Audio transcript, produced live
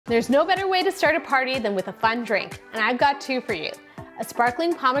There's no better way to start a party than with a fun drink, and I've got two for you. A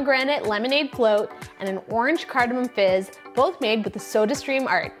Sparkling Pomegranate Lemonade Float and an Orange Cardamom Fizz, both made with the SodaStream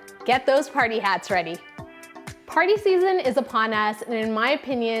Art. Get those party hats ready. Party season is upon us, and in my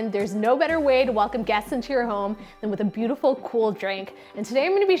opinion, there's no better way to welcome guests into your home than with a beautiful, cool drink. And today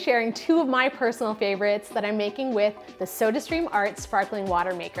I'm going to be sharing two of my personal favorites that I'm making with the SodaStream Art Sparkling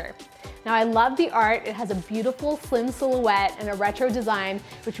Water Maker. Now I love the art. It has a beautiful slim silhouette and a retro design,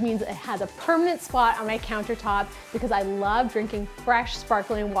 which means it has a permanent spot on my countertop because I love drinking fresh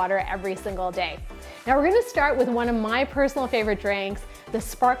sparkling water every single day. Now we're gonna start with one of my personal favorite drinks, the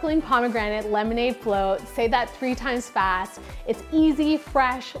Sparkling Pomegranate Lemonade Float. Say that 3 times fast. It's easy,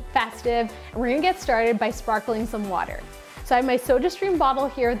 fresh, festive, and we're gonna get started by sparkling some water. So I have my SodaStream bottle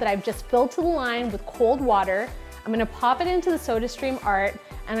here that I've just filled to the line with cold water. I'm gonna pop it into the SodaStream Art,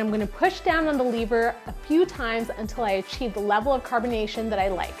 and I'm gonna push down on the lever a few times until I achieve the level of carbonation that I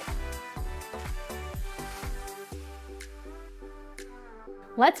like.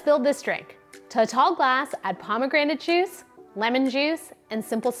 Let's build this drink. To a tall glass, add pomegranate juice, lemon juice, and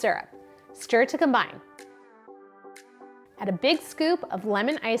simple syrup. Stir to combine. Add a big scoop of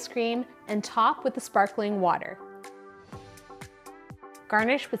lemon ice cream and top with the sparkling water.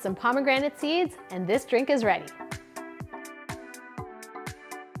 Garnish with some pomegranate seeds, and this drink is ready.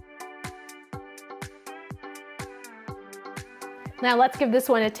 Now let's give this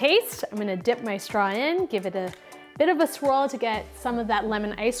one a taste. I'm gonna dip my straw in, give it a bit of a swirl to get some of that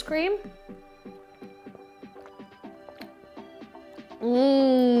lemon ice cream.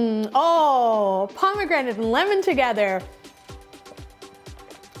 Oh, pomegranate and lemon together.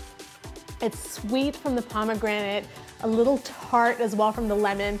 It's sweet from the pomegranate, a little tart as well from the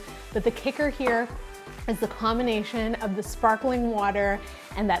lemon, but the kicker here is the combination of the sparkling water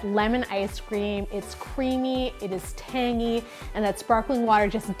and that lemon ice cream. It's creamy, it is tangy, and that sparkling water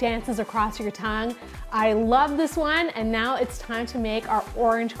just dances across your tongue. I love this one, and now it's time to make our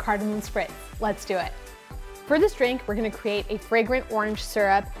orange cardamom spritz. Let's do it. For this drink, we're gonna create a fragrant orange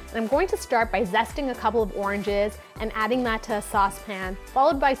syrup, and I'm going to start by zesting a couple of oranges and adding that to a saucepan,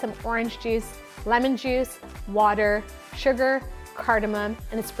 followed by some orange juice, lemon juice, water, sugar, cardamom,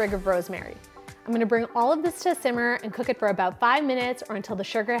 and a sprig of rosemary. I'm gonna bring all of this to a simmer and cook it for about 5 minutes or until the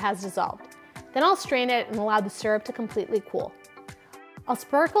sugar has dissolved. Then I'll strain it and allow the syrup to completely cool. I'll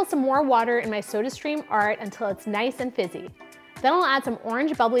sprinkle some more water in my SodaStream Art until it's nice and fizzy. Then I'll add some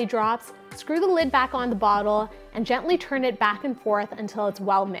orange bubbly drops, screw the lid back on the bottle, and gently turn it back and forth until it's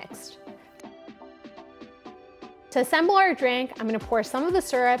well mixed. To assemble our drink, I'm gonna pour some of the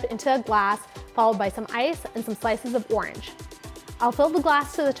syrup into a glass, followed by some ice and some slices of orange. I'll fill the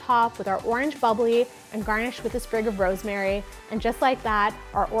glass to the top with our orange bubbly and garnish with a sprig of rosemary, and just like that,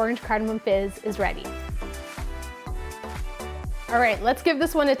 our orange cardamom fizz is ready. All right, let's give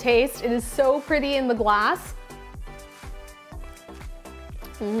this one a taste. It is so pretty in the glass.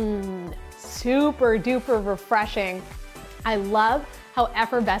 Super duper refreshing. I love how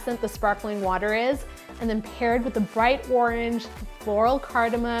effervescent the sparkling water is, and then paired with the bright orange, the floral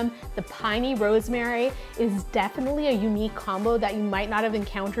cardamom, the piney rosemary is definitely a unique combo that you might not have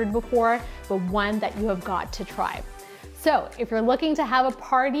encountered before, but one that you have got to try. So if you're looking to have a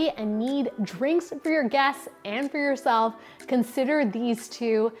party and need drinks for your guests and for yourself, consider these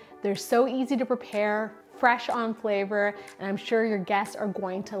two. They're so easy to prepare, fresh on flavor, and I'm sure your guests are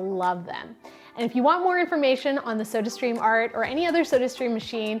going to love them. And if you want more information on the SodaStream Art or any other SodaStream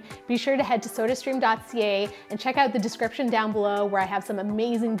machine, be sure to head to sodastream.ca and check out the description down below where I have some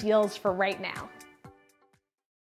amazing deals for right now.